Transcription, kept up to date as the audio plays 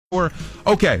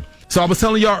Okay, so I was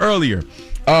telling y'all earlier,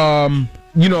 I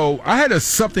had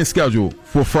something scheduled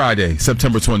for Friday,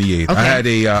 September 28th. Okay. I had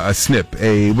a SNP,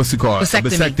 a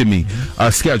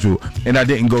vasectomy scheduled, and I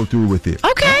didn't go through with it.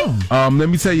 Okay. Let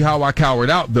me tell you how I cowered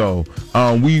out, though.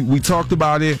 We talked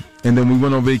about it, and then we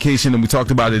went on vacation, and we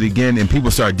talked about it again, and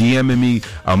people started DMing me,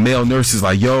 male nurses,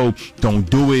 like, yo, don't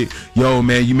do it. Yo,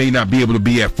 man, you may not be able to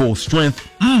be at full strength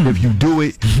if you do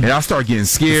it. And I start getting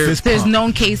scared. There's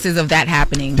known cases of that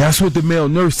happening. That's what the male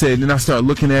nurse said. And then I started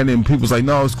looking at it, and people was like,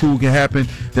 no, it's cool, it can happen.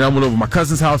 Then I went over to my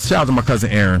cousin's house. Shout out to my cousin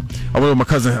Aaron. I went over to my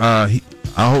cousin. I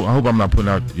hope I'm not putting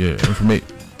out information.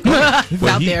 It's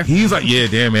out there. He's like, yeah,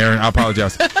 damn, Aaron, I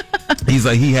apologize. He's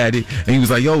like, he had it, and he was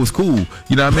like, yo, it's cool.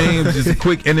 You know what I mean? Just a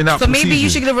quick in and out So procedure. maybe you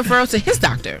should get a referral to his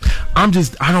doctor. I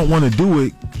don't want to do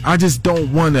it. I just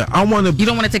don't want to. You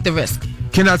don't want to take the risk.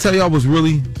 Can I tell you I was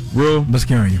really real? What's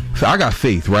scaring you? So I got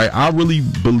faith, right? I really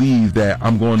believe that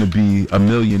I'm going to be a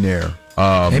millionaire.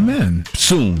 Amen.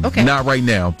 Soon. Okay. Not right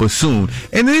now, but soon.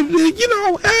 And then,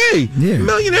 hey,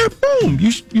 millionaire, boom.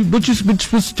 What's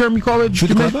the term you call it? Shoot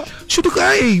the club up? Shoot the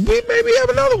club. Hey, we maybe have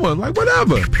another one. Like,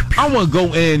 whatever. I want to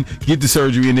go in, get the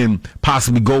surgery, and then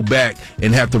possibly go back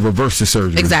and have to reverse the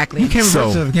surgery. Exactly. You can't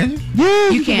reverse it, can you? Yeah,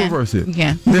 You can can reverse it. You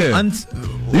can. Yeah.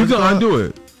 You can undo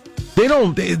it.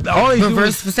 All they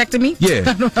Reverse do is, vasectomy? yeah.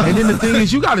 And then the thing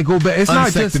is, you got to go back. It's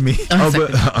not just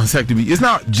Unsectomy. It's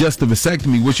not just the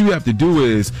vasectomy. What you have to do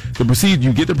is the procedure.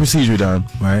 You get the procedure done,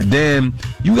 right? Then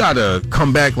you got to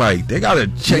come back. Like they got to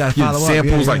check your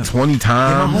samples like 20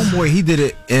 times. Yeah, my homeboy, he did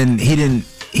it, and he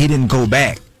didn't go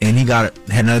back, and had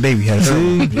another baby.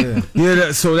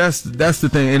 So that's the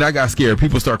thing. And I got scared.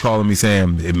 People start calling me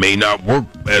saying it may not work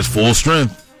as full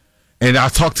strength. And I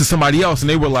talked to somebody else, and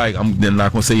they were like, I'm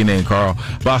not going to say your name, Carl,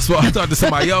 but I talked to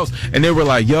somebody else, and they were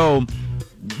like, yo,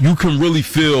 you can really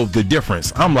feel the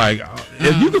difference. I'm like,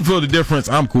 if you can feel the difference,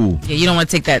 I'm cool. Yeah, you don't want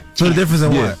to take that chance. So the difference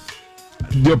in what?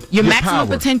 Your maximum power.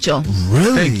 Potential.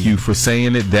 Really? Thank you for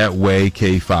saying it that way,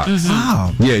 K Fox.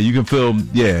 Wow. Yeah, you can feel,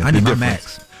 I need my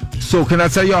max. So can I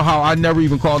tell y'all how I never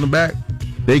even called them back?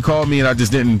 They called me, and I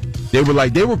just didn't. They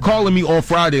were calling me on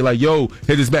Friday, like, yo,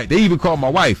 hit us back. They even called my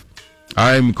wife.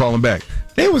 I ain't even calling back.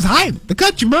 They was hyped. They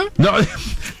cut you, bro. No,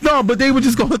 but they were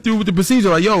just going through with the procedure.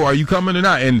 Like, yo, are you coming or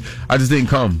not? And I just didn't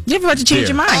come. You ever had to change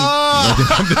your mind?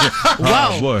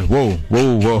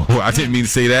 Whoa. I didn't mean to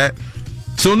say that.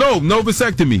 So no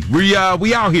vasectomy. We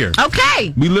out here.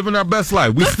 Okay. We living our best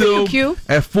life. We still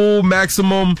at full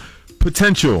maximum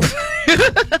potential.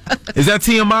 Is that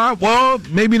TMI? Well,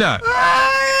 maybe not.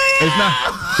 It's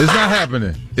not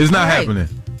happening. It's not happening.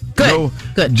 Good.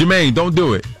 Jermaine, don't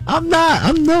do it. I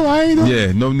ain't.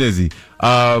 Yeah, no Nizzy.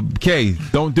 Kay,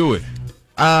 don't do it.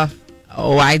 I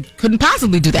couldn't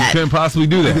possibly do that. You couldn't possibly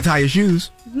do that. You can tie your shoes.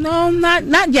 No,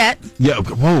 not yet. Yeah.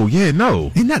 Whoa. Yeah.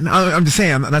 No. I'm just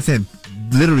saying. I'm not saying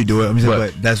literally do it. I'm just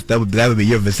saying, but that would be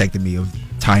your vasectomy of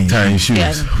tying shoes.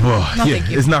 Yeah.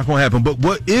 It's not going to happen. But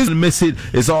what is miss it?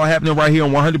 It's all happening right here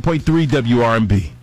on 100.3 WRMB.